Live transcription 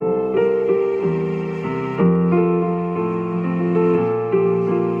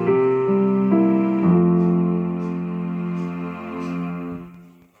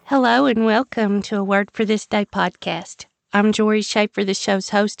Hello and welcome to a Word for This Day podcast. I'm Jory Schaefer, the show's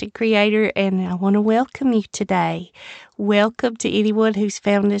host and creator, and I want to welcome you today. Welcome to anyone who's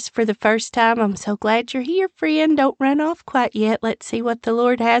found us for the first time. I'm so glad you're here, friend. Don't run off quite yet. Let's see what the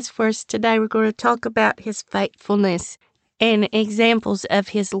Lord has for us today. We're going to talk about His faithfulness and examples of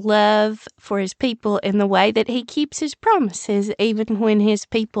His love for His people in the way that He keeps His promises even when His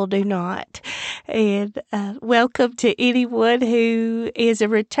people do not. And welcome to anyone who is a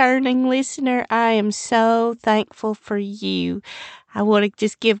returning listener. I am so thankful for you. I want to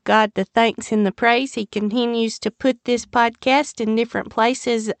just give God the thanks and the praise. He continues to put this podcast in different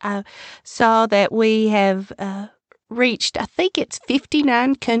places. I saw that we have reached, I think it's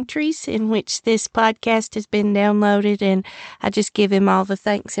 59 countries in which this podcast has been downloaded, and I just give Him all the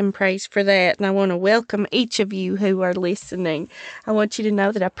thanks and praise for that. And I want to welcome each of you who are listening. I want you to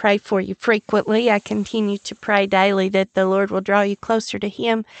know that I pray for you frequently. I continue to pray daily that the Lord will draw you closer to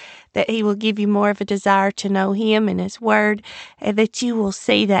Him, that He will give you more of a desire to know Him and His Word, and that you will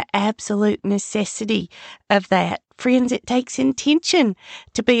see the absolute necessity of that. Friends, it takes intention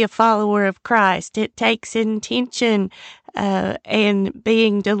to be a follower of Christ. It takes intention and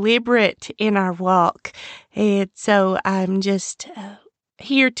being deliberate in our walk. And so I'm just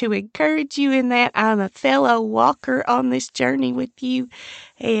here to encourage you in that. I'm a fellow walker on this journey with you,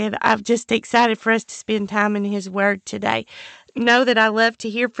 and I'm just excited for us to spend time in His Word today. Know that I love to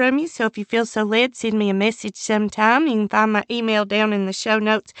hear from you, so if you feel so led, send me a message sometime. You can find my email down in the show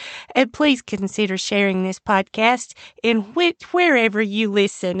notes, and please consider sharing this podcast in wherever you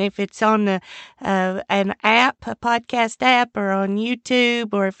listen. If it's on an app, a podcast app, or on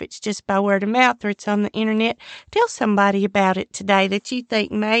YouTube, or if it's just by word of mouth, or it's on the internet, tell somebody about it today that you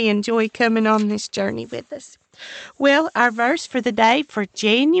think may enjoy coming on this journey with us. Well, our verse for the day for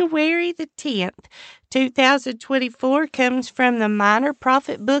January the 10th, 2024 comes from the minor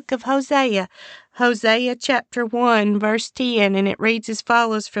prophet book of Hosea, Hosea chapter 1, verse 10, and it reads as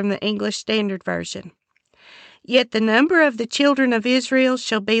follows from the English Standard Version. Yet the number of the children of Israel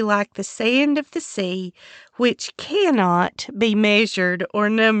shall be like the sand of the sea, which cannot be measured or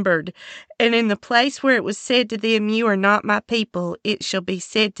numbered. And in the place where it was said to them, You are not my people, it shall be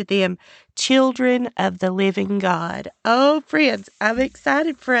said to them, Children of the living God. Oh, friends, I'm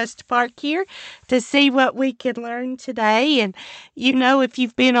excited for us to park here to see what we can learn today. And you know, if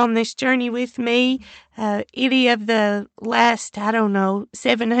you've been on this journey with me, any of the last,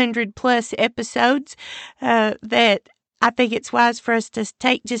 700 plus episodes, that I think it's wise for us to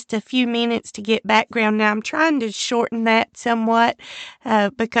take just a few minutes to get background. Now, I'm trying to shorten that somewhat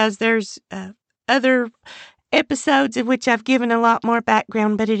because there's other episodes in which I've given a lot more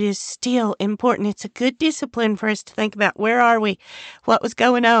background, but it is still important. It's a good discipline for us to think about where are we, what was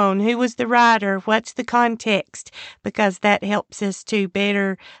going on, who was the writer, what's the context, because that helps us to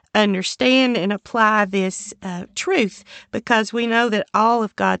better understand and apply this truth, because we know that all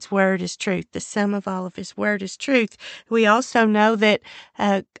of God's Word is truth. The sum of all of His Word is truth. We also know that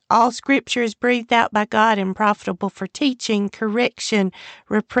all Scripture is breathed out by God and profitable for teaching, correction,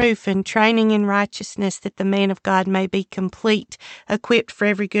 reproof, and training in righteousness, that the man of God may be complete, equipped for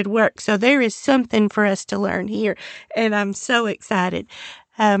every good work. So there is something for us to learn here, and I'm so excited.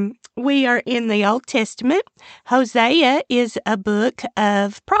 We are in the Old Testament. Hosea is a book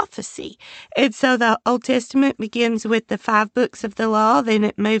of prophecy. And so the Old Testament begins with the 5 books of the law, then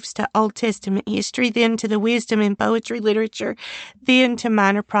it moves to Old Testament history, then to the wisdom and poetry literature, then to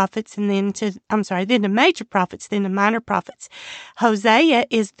minor prophets, and then to major prophets, then to minor prophets. Hosea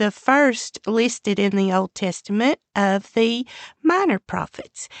is the first listed in the Old Testament of the minor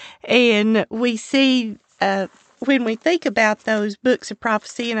prophets. And we see when we think about those books of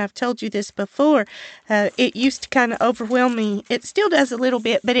prophecy, and I've told you this before, it used to kind of overwhelm me. It still does a little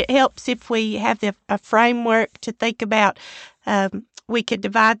bit, but it helps if we have a framework to think about. We could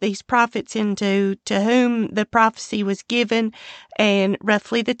divide these prophets into to whom the prophecy was given and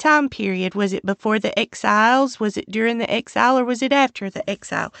roughly the time period. Was it before the exiles? Was it during the exile? Or was it after the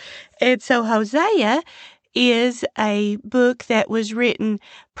exile? And so Hosea is a book that was written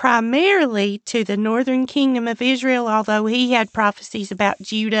primarily to the northern kingdom of Israel, although he had prophecies about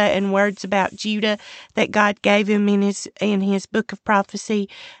Judah and words about Judah that God gave him in his book of prophecy.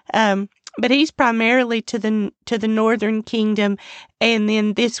 But he's primarily to the northern kingdom, and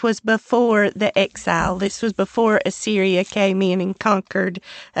then this was before the exile. This was before Assyria came in and conquered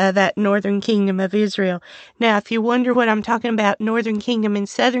that northern kingdom of Israel. Now, if you wonder what I'm talking about, northern kingdom and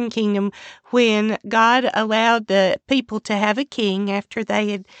southern kingdom, when God allowed the people to have a king after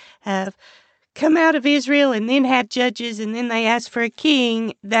they had come out of Israel and then had judges, and then they asked for a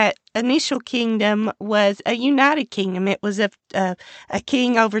king. That initial kingdom was a united kingdom. It was a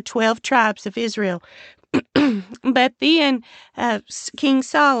king over 12 tribes of Israel. But then King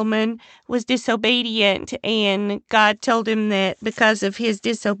Solomon was disobedient, and God told him that because of his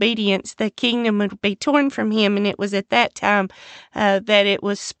disobedience, the kingdom would be torn from him. And it was at that time that it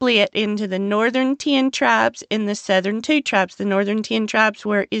was split into the northern 10 tribes and the southern 2 tribes. The northern 10 tribes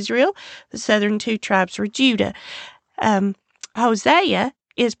were Israel, the southern 2 tribes were Judah. Hosea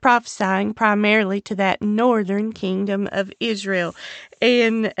is prophesying primarily to that northern kingdom of Israel.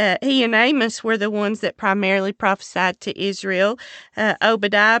 And he and Amos were the ones that primarily prophesied to Israel.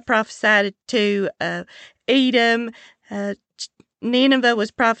 Obadiah prophesied to Edom. Nineveh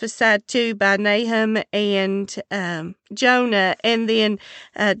was prophesied to by Nahum and Jonah, and then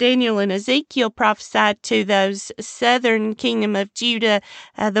Daniel and Ezekiel prophesied to those southern kingdom of Judah,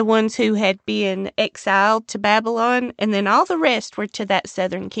 the ones who had been exiled to Babylon, and then all the rest were to that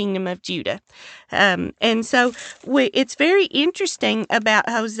southern kingdom of Judah. And so it's very interesting about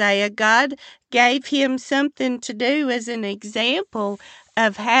Hosea. God gave him something to do as an example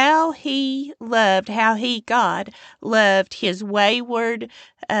of how God loved his wayward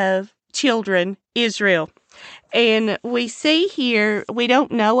children, Israel. And we see here, we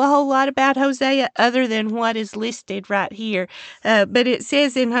don't know a whole lot about Hosea other than what is listed right here. But it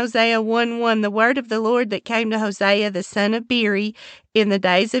says in Hosea 1:1, the word of the Lord that came to Hosea the son of Beeri in the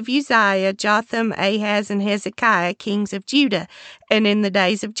days of Uzziah, Jotham, Ahaz, and Hezekiah, kings of Judah, and in the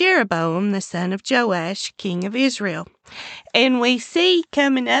days of Jeroboam, the son of Joash, king of Israel. And we see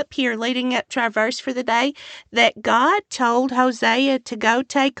coming up here, leading up to our verse for the day, that God told Hosea to go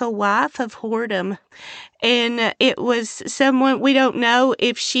take a wife of whoredom. And it was someone, we don't know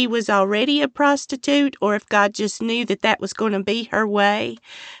if she was already a prostitute or if God just knew that that was going to be her way.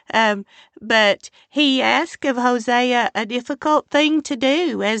 But he asked of Hosea a difficult thing to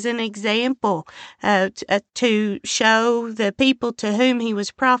do as an example to show the people to whom he was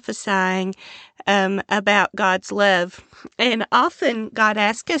prophesying about God's love. And often God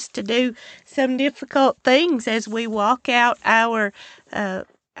asks us to do some difficult things as we walk out our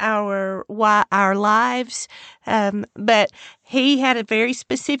lives, but he had a very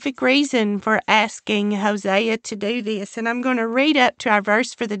specific reason for asking Hosea to do this. And I'm going to read up to our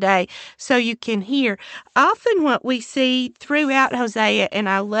verse for the day so you can hear. Often what we see throughout Hosea, and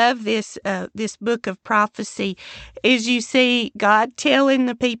I love this book of prophecy, is you see God telling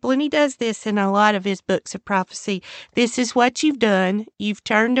the people, and he does this in a lot of his books of prophecy, this is what you've done. You've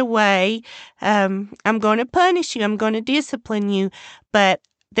turned away. I'm going to punish you. I'm going to discipline you, but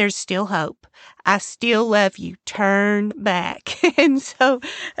there's still hope. I still love you. Turn back. And so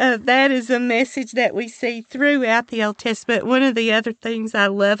that is a message that we see throughout the Old Testament. One of the other things I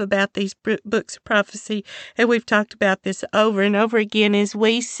love about these books of prophecy, and we've talked about this over and over again, is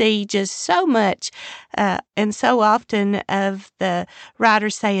we see just so much and so often of the writer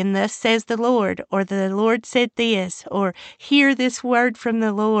saying, thus says the Lord, or the Lord said this, or hear this word from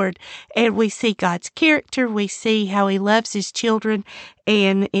the Lord. And we see God's character. We see how he loves his children.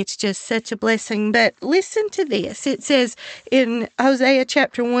 And it's just such a blessing. But listen to this. It says in Hosea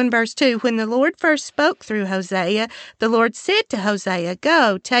chapter 1, verse 2, when the Lord first spoke through Hosea, the Lord said to Hosea,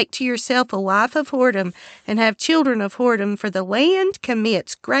 go, take to yourself a wife of whoredom and have children of whoredom, for the land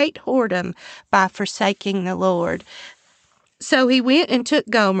commits great whoredom by forsaking the Lord. So he went and took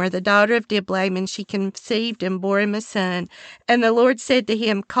Gomer, the daughter of Diblaim, and she conceived and bore him a son. And the Lord said to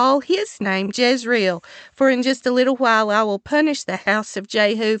him, call his name Jezreel, for in just a little while I will punish the house of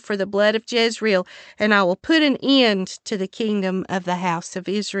Jehu for the blood of Jezreel, and I will put an end to the kingdom of the house of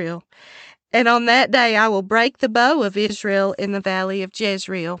Israel. And on that day I will break the bow of Israel in the valley of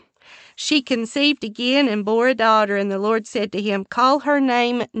Jezreel. She conceived again and bore a daughter, and the Lord said to him, call her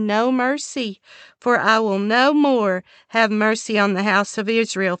name No Mercy, for I will no more have mercy on the house of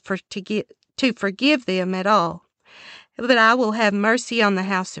Israel to forgive them at all. But I will have mercy on the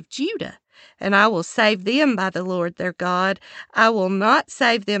house of Judah, and I will save them by the Lord their God. I will not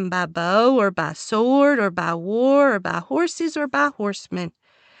save them by bow or by sword or by war or by horses or by horsemen.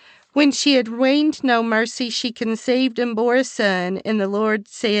 When she had weaned No Mercy, she conceived and bore a son, and the Lord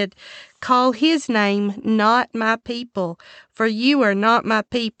said, call his name Not My People, for you are not my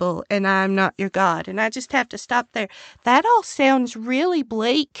people, and I am not your God. And I just have to stop there. That all sounds really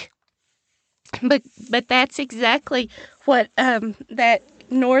bleak, but that's exactly what that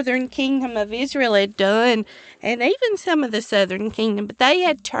northern kingdom of Israel had done, and even some of the southern kingdom, but they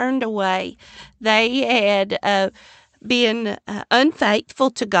had turned away. They had been unfaithful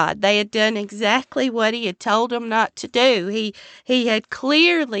to God. They had done exactly what he had told them not to do.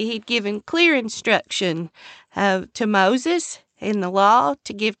 He'd given clear instruction to Moses in the law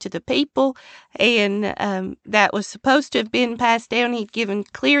to give to the people, and that was supposed to have been passed down. He'd given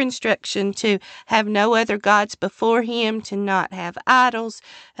clear instruction to have no other gods before him, to not have idols,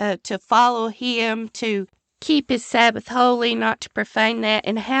 to follow him, to keep his Sabbath holy, not to profane that,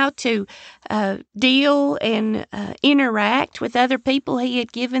 and how to deal and interact with other people. He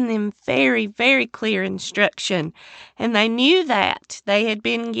had given them very, very clear instruction, and they knew that. They had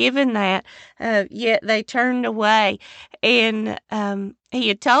been given that, yet they turned away. And he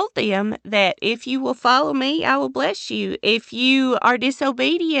had told them that if you will follow me, I will bless you. If you are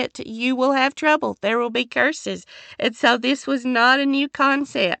disobedient, you will have trouble. There will be curses. And so this was not a new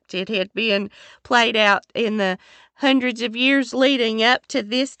concept. It had been played out in the hundreds of years leading up to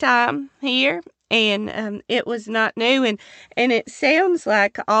this time here. And it was not new, and it sounds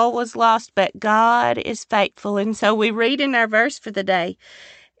like all was lost, but God is faithful. And so we read in our verse for the day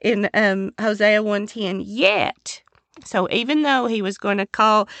in Hosea 1:10, yet. So even though he was going to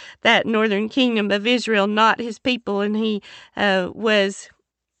call that northern kingdom of Israel not his people, and he was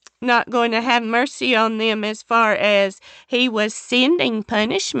not going to have mercy on them as far as he was sending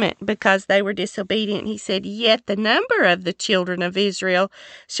punishment because they were disobedient, he said, yet the number of the children of Israel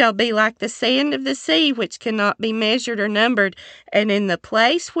shall be like the sand of the sea, which cannot be measured or numbered. And in the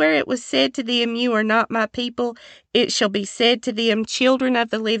place where it was said to them, you are not my people, it shall be said to them, children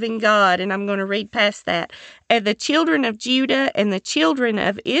of the living God. And I'm going to read past that. And the children of Judah and the children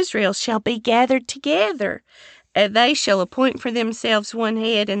of Israel shall be gathered together. And they shall appoint for themselves one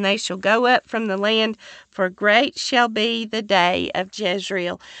head, and they shall go up from the land, for great shall be the day of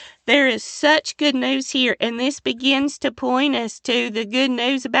Jezreel. There is such good news here, and this begins to point us to the good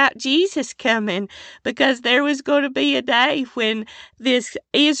news about Jesus coming, because there was going to be a day when this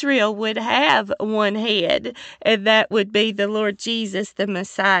Israel would have one head, and that would be the Lord Jesus, the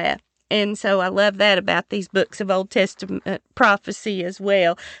Messiah. And so I love that about these books of Old Testament prophecy as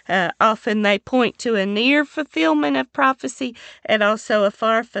well. Often they point to a near fulfillment of prophecy and also a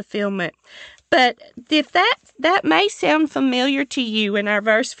far fulfillment. But if that may sound familiar to you in our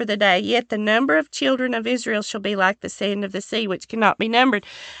verse for the day, yet the number of children of Israel shall be like the sand of the sea, which cannot be numbered.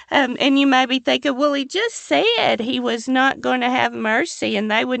 And you may be thinking, well, he just said he was not going to have mercy and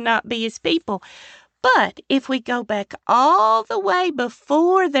they would not be his people. But if we go back all the way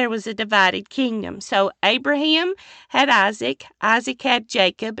before there was a divided kingdom, so Abraham had Isaac, Isaac had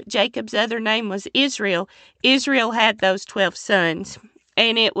Jacob, Jacob's other name was Israel, Israel had those 12 sons,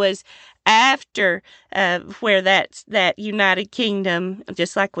 and it was after where that united kingdom,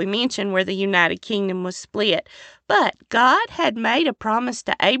 just like we mentioned, where the united kingdom was split. But God had made a promise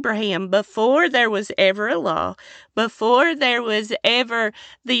to Abraham before there was ever a law, before there was ever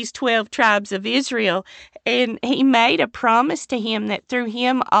these 12 tribes of Israel, and he made a promise to him that through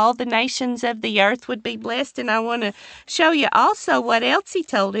him all the nations of the earth would be blessed. And I want to show you also what else he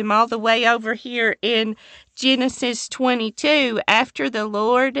told him all the way over here in Genesis 22, after the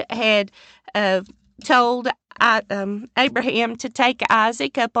Lord had told Abraham to take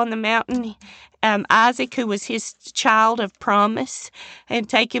Isaac up on the mountain, Isaac, who was his child of promise, and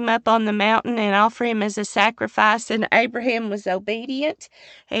take him up on the mountain and offer him as a sacrifice. And Abraham was obedient,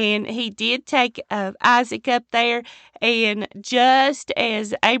 and he did take Isaac up there. And just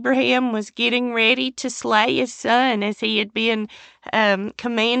as Abraham was getting ready to slay his son, as he had been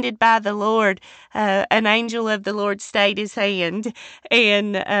commanded by the Lord, an angel of the Lord stayed his hand,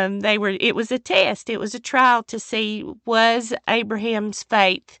 and it was a test, it was a trial to see, was Abraham's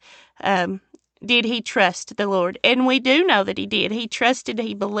faith, did he trust the Lord? And we do know that he did. He trusted,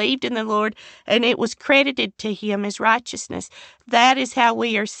 he believed in the Lord, and it was credited to him as righteousness. That is how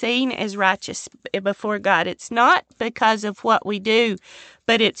we are seen as righteous before God. It's not because of what we do,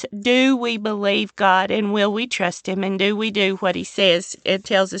 but it's, do we believe God, and will we trust him, and do we do what he says and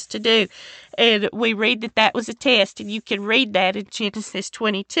tells us to do? And we read that was a test, and you can read that in Genesis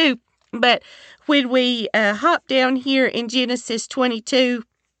 22. But when we hop down here in Genesis 22,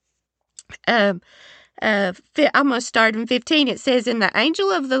 I'm going to start in 15. It says, and the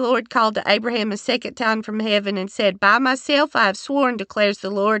angel of the Lord called to Abraham a second time from heaven and said, by myself I have sworn, declares the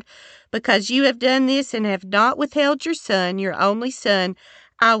Lord, because you have done this and have not withheld your son, your only son,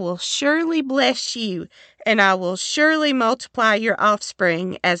 I will surely bless you, and I will surely multiply your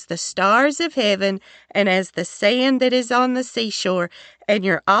offspring as the stars of heaven and as the sand that is on the seashore. and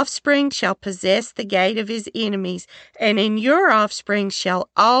your offspring shall possess the gate of his enemies, and in your offspring shall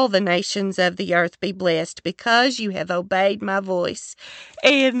all the nations of the earth be blessed, because you have obeyed my voice.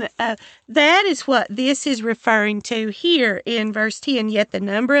 And that is what this is referring to here in verse 10. Yet the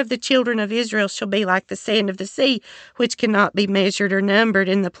number of the children of Israel shall be like the sand of the sea, which cannot be measured or numbered.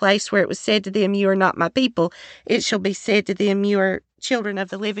 In the place where it was said to them, you are not my people, it shall be said to them, you are children of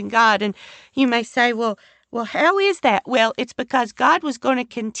the living God. And you may say, well, how is that? Well, it's because God was going to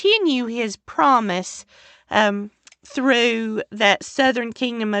continue his promise through that southern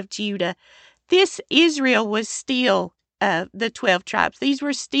kingdom of Judah. This Israel was still the 12 tribes. These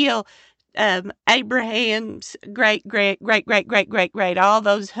were still Abraham's great, all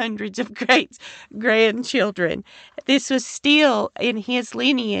those hundreds of great grandchildren. This was still in his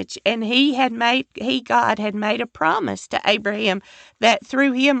lineage, and God had made a promise to Abraham that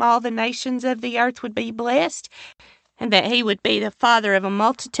through him all the nations of the earth would be blessed, and that he would be the father of a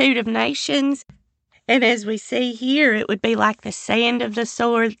multitude of nations. And as we see here, it would be like the sand of the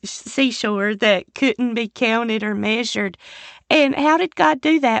seashore that couldn't be counted or measured. And how did God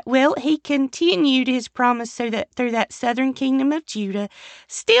do that? Well, he continued his promise through that southern kingdom of Judah,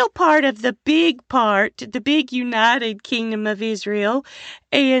 still part of the big united kingdom of Israel.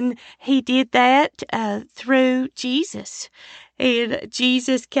 And he did that through Jesus. And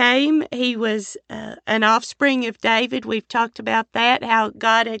Jesus came. He was an offspring of David. We've talked about that, how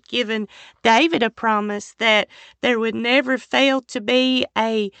God had given David a promise that there would never fail to be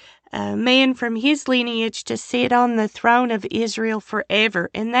a man from his lineage to sit on the throne of Israel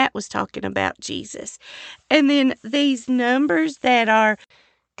forever. And that was talking about Jesus. And then these numbers that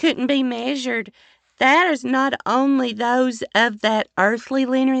couldn't be measured, that is not only those of that earthly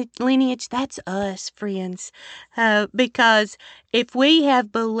lineage, that's us, friends. Because if we have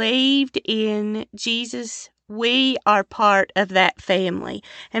believed in Jesus, we are part of that family.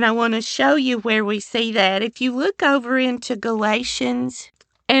 And I want to show you where we see that. If you look over into Galatians,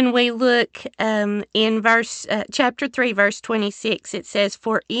 and we look in chapter 3, verse 26, it says,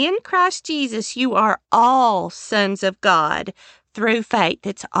 "For in Christ Jesus you are all sons of God through faith."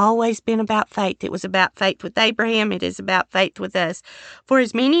 It's always been about faith. It was about faith with Abraham. It is about faith with us. "For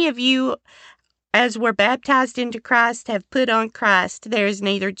as many of you as were baptized into Christ have put on Christ. There is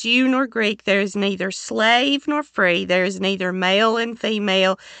neither Jew nor Greek. There is neither slave nor free. There is neither male and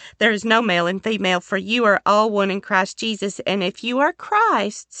female. There is no male and female, for you are all one in Christ Jesus. And if you are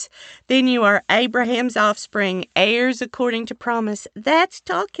Christ's, then you are Abraham's offspring, heirs according to promise." That's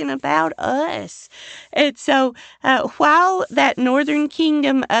talking about us. And so while that northern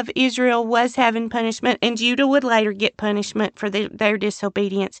kingdom of Israel was having punishment, and Judah would later get punishment for their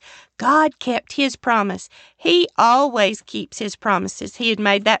disobedience, God kept his promise. He always keeps his promises. He had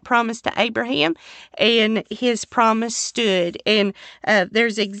made that promise to Abraham, and his promise stood. And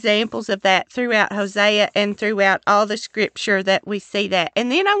there's examples of that throughout Hosea and throughout all the scripture that we see that.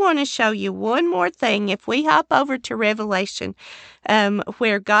 And then I want to show you one more thing. If we hop over to Revelation,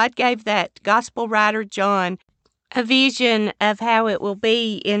 where God gave that gospel writer John a vision of how it will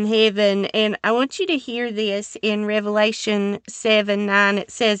be in heaven. And I want you to hear this in Revelation 7:9. It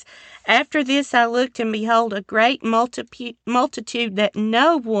says, "After this I looked, and behold, a great multitude that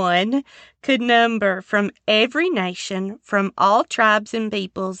no one could number, from every nation, from all tribes and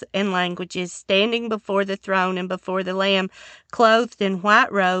peoples and languages, standing before the throne and before the Lamb, clothed in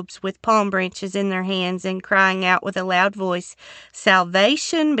white robes, with palm branches in their hands, and crying out with a loud voice,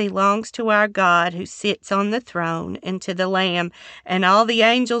 'Salvation belongs to our God who sits on the throne, and to the Lamb.' And all the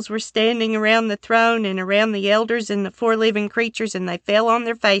angels were standing around the throne and around the elders and the four living creatures, and they fell on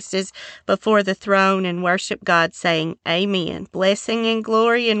their faces before the throne and worshiped God, saying, 'Amen. Blessing and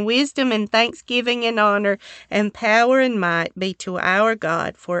glory and wisdom and thanksgiving and honor and power and might be to our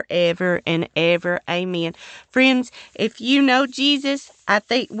God forever and ever. Amen.'" Friends, if you know Jesus, I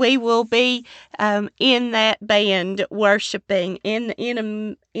think we will be in that band worshiping in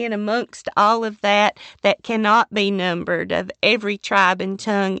amongst all of that cannot be numbered, of every tribe and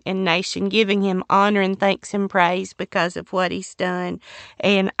tongue and nation, giving him honor and thanks and praise because of what he's done.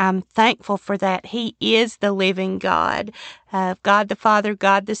 And I'm thankful for that. He is the living God, God the Father,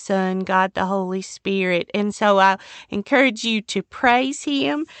 God the Son, God the Holy Spirit. And so I encourage you to praise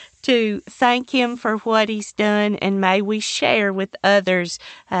him, to thank him for what he's done, and may we share with others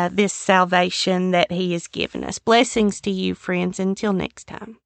this salvation that he has given us. Blessings to you, friends. Until next time.